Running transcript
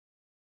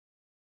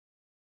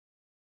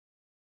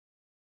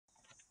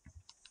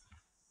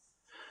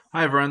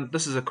Hi everyone,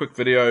 this is a quick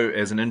video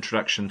as an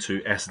introduction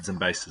to acids and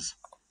bases.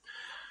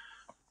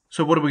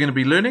 So what are we going to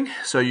be learning?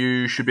 So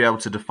you should be able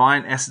to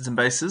define acids and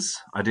bases,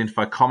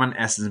 identify common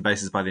acids and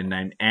bases by their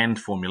name and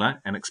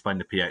formula, and explain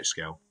the pH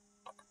scale.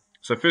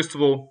 So first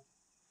of all,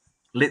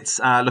 let's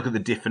look at the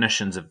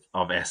definitions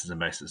of acids and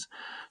bases.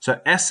 So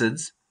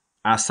acids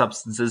are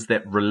substances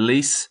that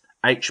release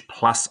H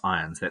plus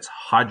ions, that's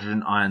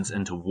hydrogen ions,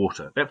 into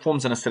water. That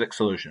forms an acidic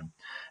solution.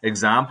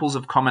 Examples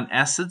of common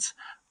acids,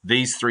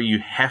 these three you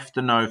have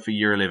to know for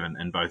year 11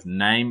 in both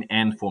name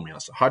and formula.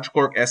 So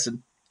hydrochloric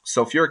acid,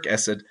 sulfuric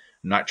acid,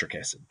 nitric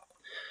acid.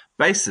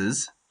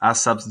 Bases are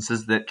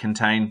substances that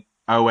contain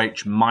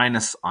OH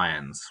minus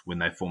ions when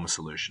they form a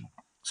solution.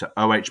 So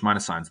OH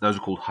minus ions, those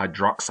are called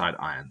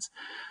hydroxide ions.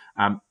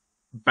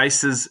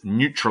 Bases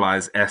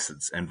neutralize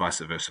acids and vice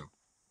versa.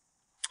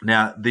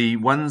 Now, the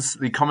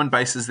common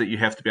bases that you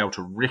have to be able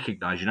to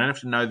recognize, you don't have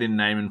to know their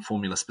name and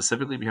formula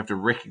specifically, but you have to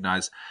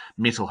recognize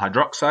metal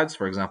hydroxides,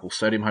 for example,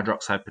 sodium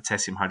hydroxide,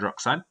 potassium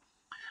hydroxide,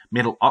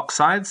 metal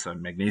oxides, so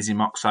magnesium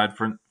oxide,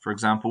 for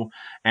example,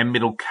 and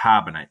metal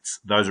carbonates.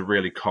 Those are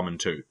really common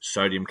too.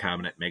 Sodium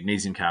carbonate,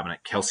 magnesium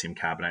carbonate, calcium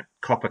carbonate,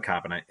 copper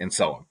carbonate, and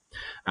so on.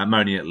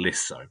 Ammonia, less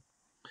so.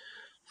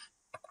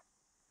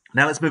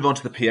 Now let's move on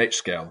to the pH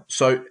scale.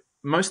 So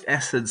most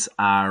acids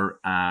are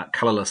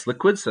colorless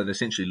liquids, so they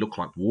essentially look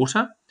like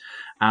water.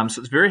 So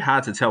it's very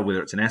hard to tell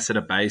whether it's an acid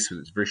or base,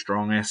 whether it's a very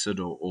strong acid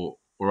or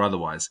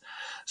otherwise.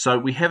 So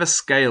we have a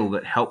scale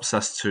that helps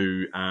us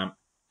to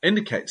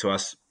indicate to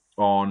us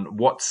on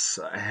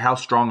how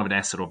strong of an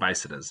acid or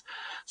base it is.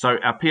 So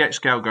our pH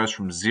scale goes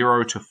from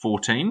 0 to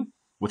 14,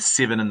 with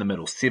 7 in the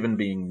middle, 7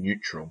 being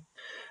neutral.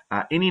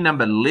 Any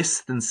number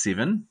less than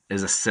 7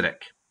 is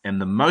acidic,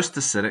 and the most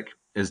acidic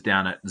is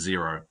down at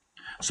 0.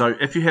 So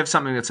if you have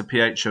something that's a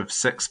pH of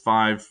 6,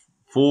 5,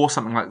 4,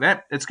 something like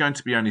that, it's going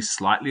to be only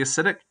slightly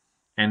acidic,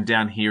 and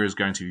down here is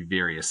going to be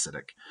very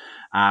acidic.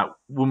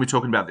 When we're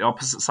talking about the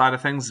opposite side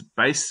of things,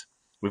 base,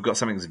 we've got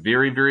something that's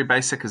very, very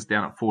basic is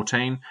down at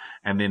 14,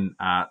 and then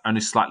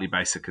only slightly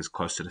basic is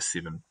closer to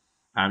 7.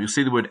 You'll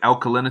see the word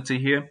alkalinity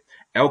here.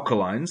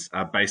 Alkalines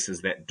are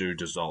bases that do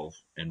dissolve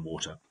in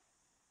water.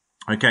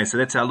 Okay, so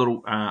that's our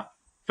little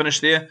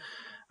finish there.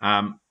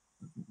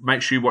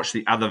 Make sure you watch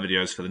the other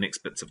videos for the next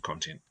bits of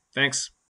content. Thanks.